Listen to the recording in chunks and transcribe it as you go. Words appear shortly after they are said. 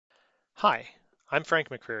Hi, I'm Frank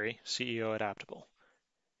Macreery, CEO at Aptible,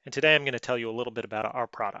 and today I'm going to tell you a little bit about our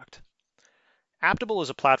product. Aptible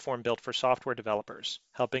is a platform built for software developers,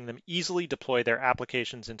 helping them easily deploy their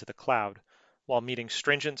applications into the cloud while meeting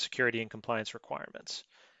stringent security and compliance requirements.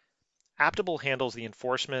 Aptible handles the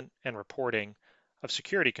enforcement and reporting of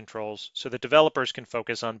security controls so that developers can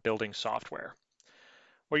focus on building software.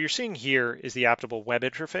 What you're seeing here is the Aptible web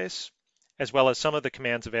interface, as well as some of the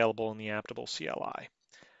commands available in the Aptible CLI.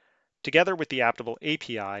 Together with the Aptible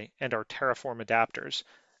API and our Terraform adapters,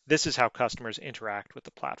 this is how customers interact with the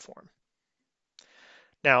platform.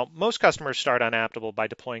 Now, most customers start on Aptible by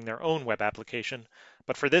deploying their own web application,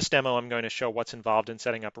 but for this demo, I'm going to show what's involved in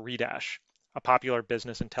setting up Redash, a popular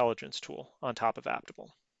business intelligence tool on top of Aptible.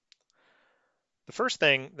 The first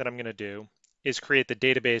thing that I'm going to do is create the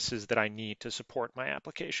databases that I need to support my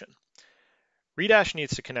application. Redash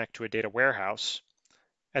needs to connect to a data warehouse,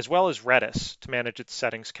 as well as Redis to manage its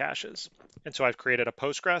settings caches. And so I've created a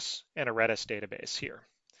Postgres and a Redis database here.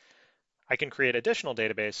 I can create additional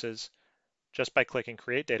databases just by clicking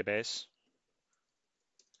Create Database,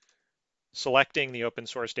 selecting the open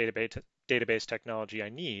source database technology I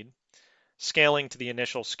need, scaling to the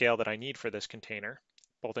initial scale that I need for this container,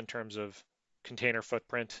 both in terms of container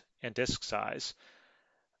footprint and disk size,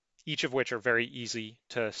 each of which are very easy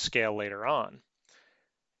to scale later on.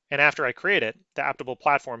 And after I create it, the Aptible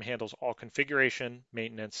platform handles all configuration,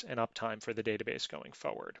 maintenance, and uptime for the database going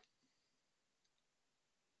forward.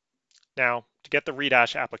 Now, to get the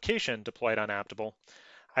Redash application deployed on Aptible,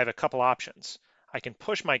 I have a couple options. I can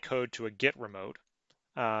push my code to a Git remote.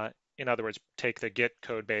 In other words, take the Git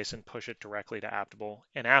code base and push it directly to Aptible,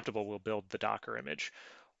 and Aptible will build the Docker image.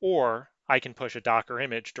 Or I can push a Docker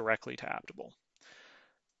image directly to Aptible.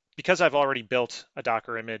 Because I've already built a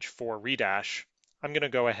Docker image for Redash, I'm going to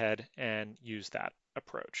go ahead and use that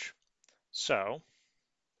approach. So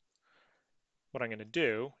what I'm going to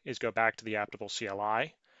do is go back to the Aptible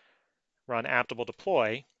CLI, run Aptible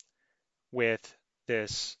deploy with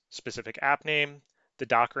this specific app name, the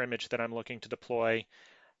Docker image that I'm looking to deploy,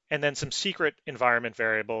 and then some secret environment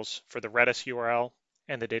variables for the Redis URL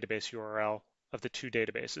and the database URL of the two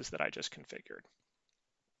databases that I just configured.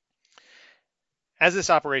 As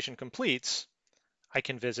this operation completes, I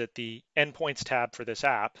can visit the Endpoints tab for this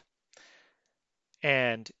app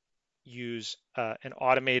and use an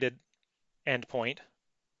automated endpoint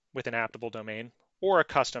with an Aptible domain or a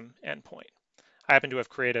custom endpoint. I happen to have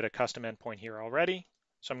created a custom endpoint here already,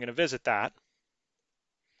 so I'm going to visit that.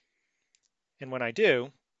 And when I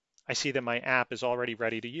do, I see that my app is already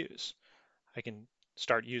ready to use. I can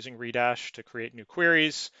start using Redash to create new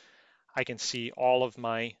queries. I can see all of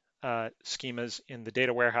my schemas in the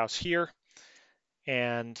data warehouse here.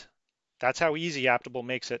 And that's how easy Aptible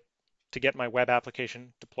makes it to get my web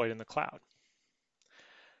application deployed in the cloud.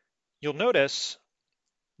 You'll notice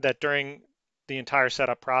that during the entire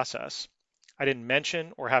setup process, I didn't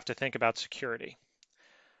mention or have to think about security.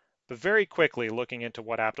 But very quickly, looking into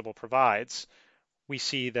what Aptible provides, we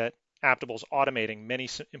see that Aptible's automating many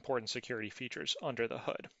important security features under the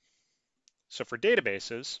hood. So for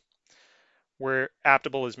databases, where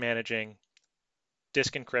Aptible is managing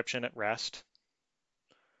disk encryption at rest,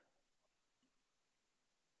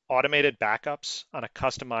 automated backups on a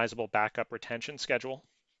customizable backup retention schedule,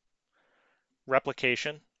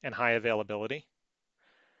 replication and high availability,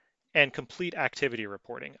 and complete activity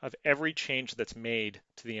reporting of every change that's made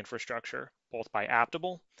to the infrastructure, both by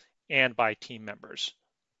Aptible and by team members.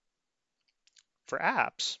 For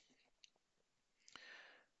apps,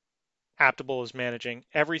 Aptible is managing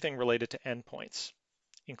everything related to endpoints,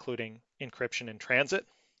 including encryption in transit,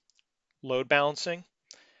 load balancing,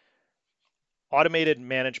 automated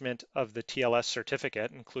management of the TLS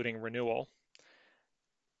certificate, including renewal,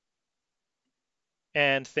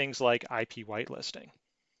 and things like IP whitelisting.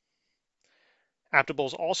 Aptible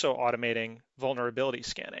is also automating vulnerability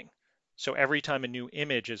scanning. So every time a new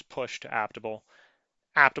image is pushed to Aptible,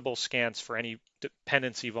 Aptible scans for any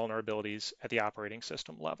dependency vulnerabilities at the operating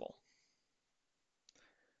system level.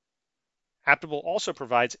 Aptible also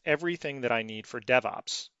provides everything that I need for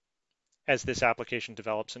DevOps as this application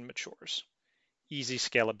develops and matures. Easy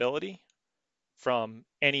scalability from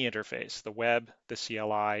any interface, the web, the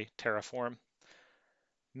CLI, Terraform.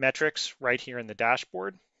 Metrics right here in the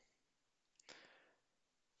dashboard.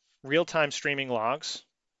 Real-time streaming logs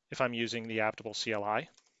if I'm using the Aptible CLI.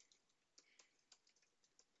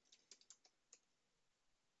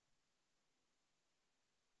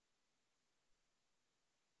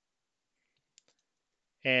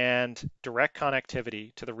 And direct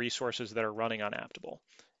connectivity to the resources that are running on Aptible,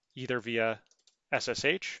 either via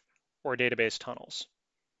SSH or database tunnels.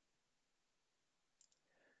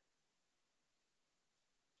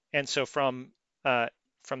 And so from the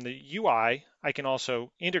UI, I can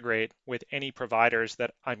also integrate with any providers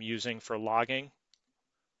that I'm using for logging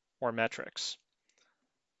or metrics.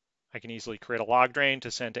 I can easily create a log drain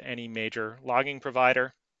to send to any major logging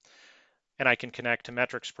provider, and I can connect to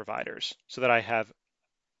metrics providers so that I have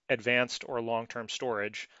advanced or long-term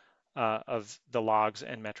storage of the logs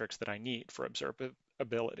and metrics that I need for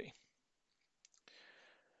observability.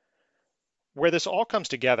 Where this all comes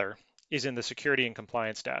together is in the security and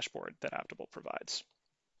compliance dashboard that Aptible provides.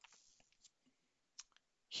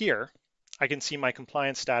 Here, I can see my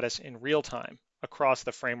compliance status in real time across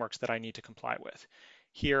the frameworks that I need to comply with.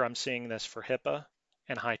 Here, I'm seeing this for HIPAA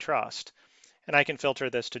and high trust, and I can filter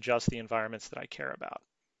this to just the environments that I care about.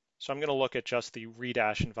 So I'm going to look at just the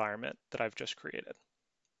Redash environment that I've just created.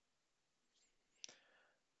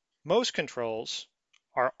 Most controls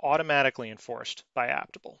are automatically enforced by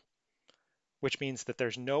Aptible, which means that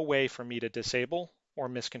there's no way for me to disable or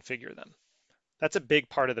misconfigure them. That's a big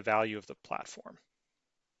part of the value of the platform.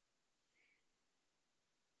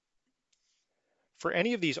 For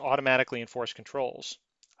any of these automatically enforced controls,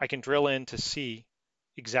 I can drill in to see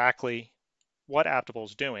exactly what Aptible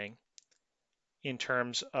is doing in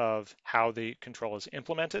terms of how the control is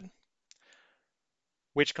implemented,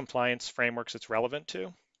 which compliance frameworks it's relevant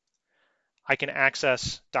to. I can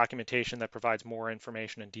access documentation that provides more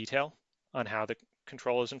information and detail on how the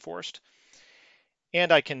control is enforced.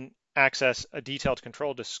 And I can access a detailed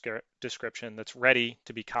control description that's ready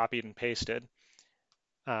to be copied and pasted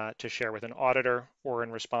to share with an auditor or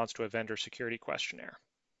in response to a vendor security questionnaire.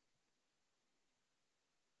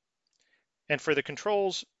 And for the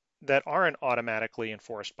controls that aren't automatically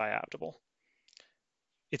enforced by Aptible,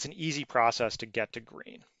 it's an easy process to get to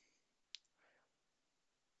green.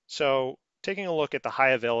 So taking a look at the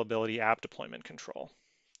high availability app deployment control,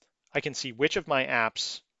 I can see which of my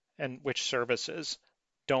apps and which services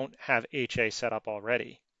don't have HA set up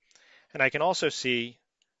already. And I can also see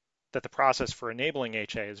that the process for enabling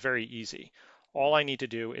HA is very easy. All I need to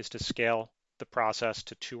do is to scale the process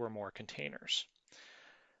to 2 or more containers.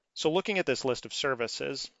 So looking at this list of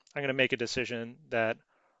services, I'm going to make a decision that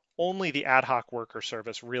only the ad hoc worker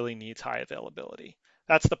service really needs high availability.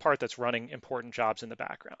 That's the part that's running important jobs in the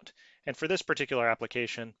background. And for this particular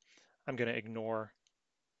application, I'm going to ignore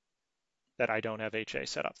that I don't have HA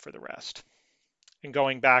set up for the rest. And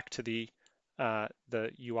going back to the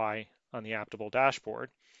UI on the Aptible dashboard,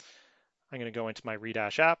 I'm going to go into my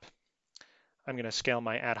Redash app. I'm going to scale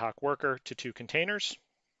my ad hoc worker to 2 containers.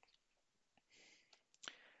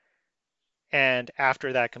 And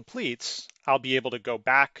after that completes, I'll be able to go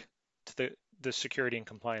back to the security and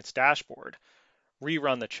compliance dashboard,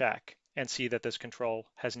 rerun the check, and see that this control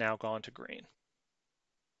has now gone to green.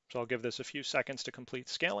 So I'll give this a few seconds to complete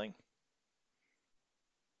scaling.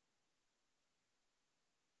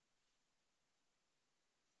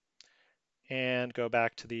 And go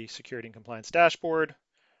back to the security and compliance dashboard,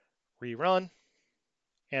 rerun,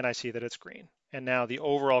 and I see that it's green. And now the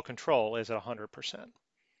overall control is at 100%.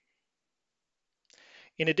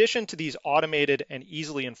 In addition to these automated and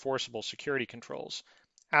easily enforceable security controls,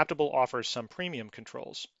 Aptible offers some premium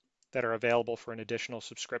controls that are available for an additional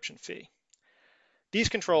subscription fee. These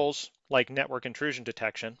controls, like network intrusion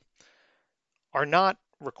detection, are not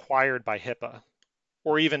required by HIPAA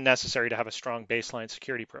or even necessary to have a strong baseline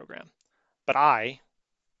security program. But I,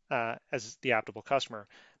 as the Aptible customer,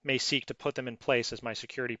 may seek to put them in place as my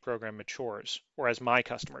security program matures or as my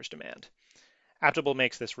customers demand. Aptible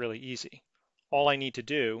makes this really easy. All I need to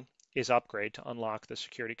do is upgrade to unlock the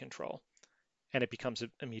security control, and it becomes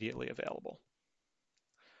immediately available.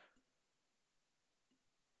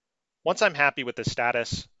 Once I'm happy with the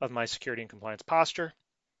status of my security and compliance posture,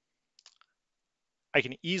 I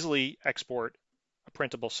can easily export a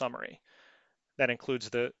printable summary that includes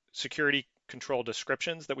the security control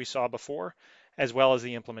descriptions that we saw before, as well as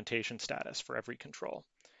the implementation status for every control.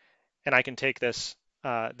 And I can take this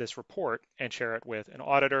report and share it with an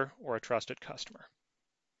auditor or a trusted customer.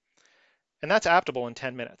 And that's Aptible in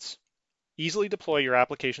 10 minutes. Easily deploy your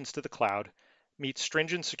applications to the cloud, meet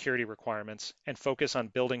stringent security requirements, and focus on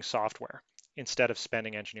building software instead of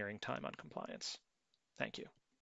spending engineering time on compliance. Thank you.